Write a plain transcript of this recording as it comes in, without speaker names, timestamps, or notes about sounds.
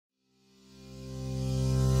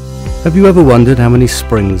Have you ever wondered how many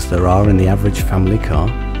springs there are in the average family car?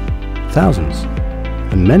 Thousands,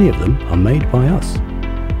 and many of them are made by us.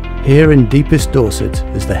 Here in deepest Dorset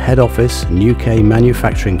is the head office and UK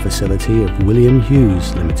manufacturing facility of William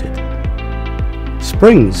Hughes Limited.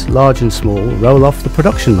 Springs, large and small, roll off the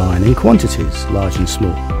production line in quantities large and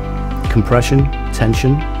small. Compression,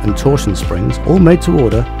 tension and torsion springs, all made to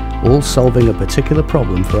order, all solving a particular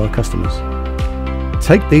problem for our customers.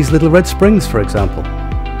 Take these little red springs for example.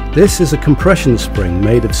 This is a compression spring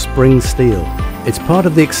made of spring steel. It's part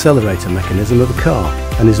of the accelerator mechanism of a car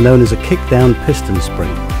and is known as a kick-down piston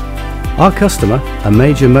spring. Our customer, a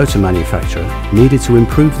major motor manufacturer, needed to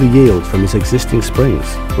improve the yield from his existing springs,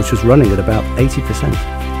 which was running at about 80%.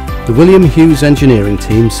 The William Hughes engineering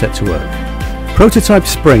team set to work. Prototype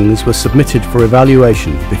springs were submitted for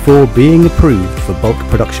evaluation before being approved for bulk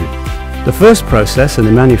production. The first process in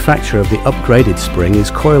the manufacture of the upgraded spring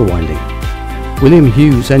is coil winding. William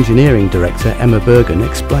Hughes Engineering Director Emma Bergen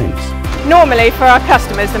explains. Normally for our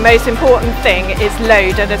customers the most important thing is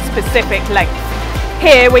load at a specific length.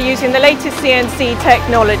 Here we're using the latest CNC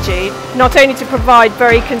technology not only to provide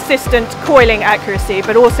very consistent coiling accuracy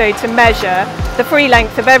but also to measure the free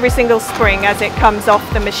length of every single spring as it comes off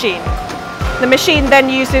the machine. The machine then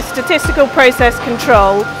uses statistical process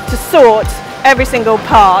control to sort every single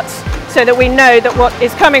part so that we know that what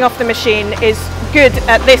is coming off the machine is good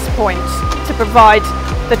at this point to provide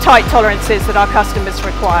the tight tolerances that our customers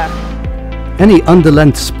require. Any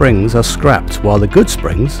under-length springs are scrapped, while the good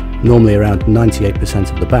springs, normally around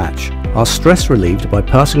 98% of the batch, are stress relieved by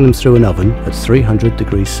passing them through an oven at 300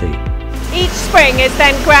 degrees C. Each spring is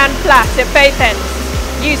then ground flat at both ends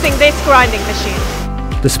using this grinding machine.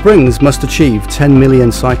 The springs must achieve 10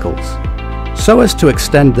 million cycles. So as to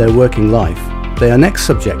extend their working life, they are next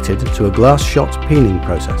subjected to a glass shot peening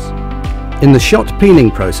process. In the shot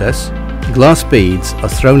peening process, glass beads are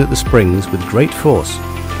thrown at the springs with great force.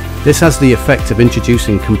 This has the effect of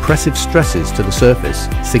introducing compressive stresses to the surface,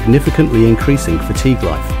 significantly increasing fatigue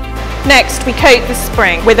life. Next, we coat the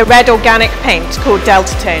spring with a red organic paint called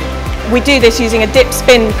Delta Tone. We do this using a dip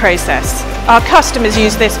spin process. Our customers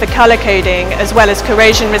use this for colour coding as well as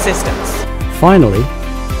corrosion resistance. Finally,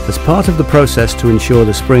 as part of the process to ensure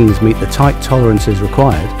the springs meet the tight tolerances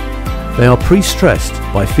required, they are pre-stressed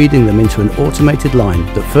by feeding them into an automated line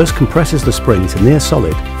that first compresses the spring to near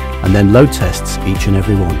solid and then load tests each and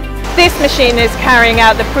every one. This machine is carrying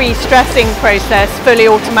out the pre-stressing process fully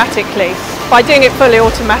automatically. By doing it fully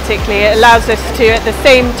automatically, it allows us to at the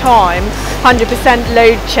same time 100%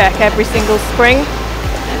 load check every single spring.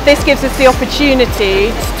 This gives us the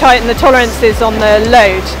opportunity to tighten the tolerances on the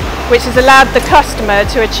load, which has allowed the customer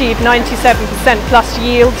to achieve 97% plus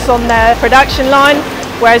yields on their production line,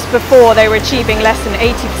 whereas before they were achieving less than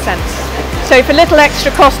 80%. So for little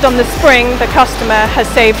extra cost on the spring, the customer has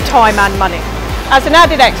saved time and money. As an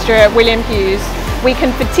added extra at William Hughes, we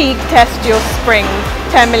can fatigue test your spring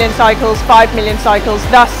 10 million cycles, 5 million cycles,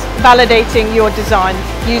 thus validating your design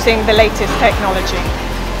using the latest technology.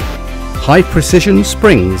 High precision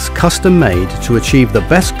springs custom made to achieve the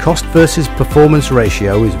best cost versus performance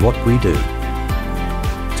ratio is what we do.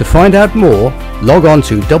 To find out more, log on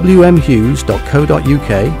to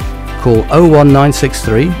wmhughes.co.uk, call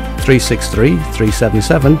 01963 363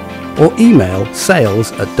 377 or email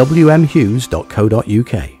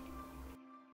sales@wmhughes.co.uk.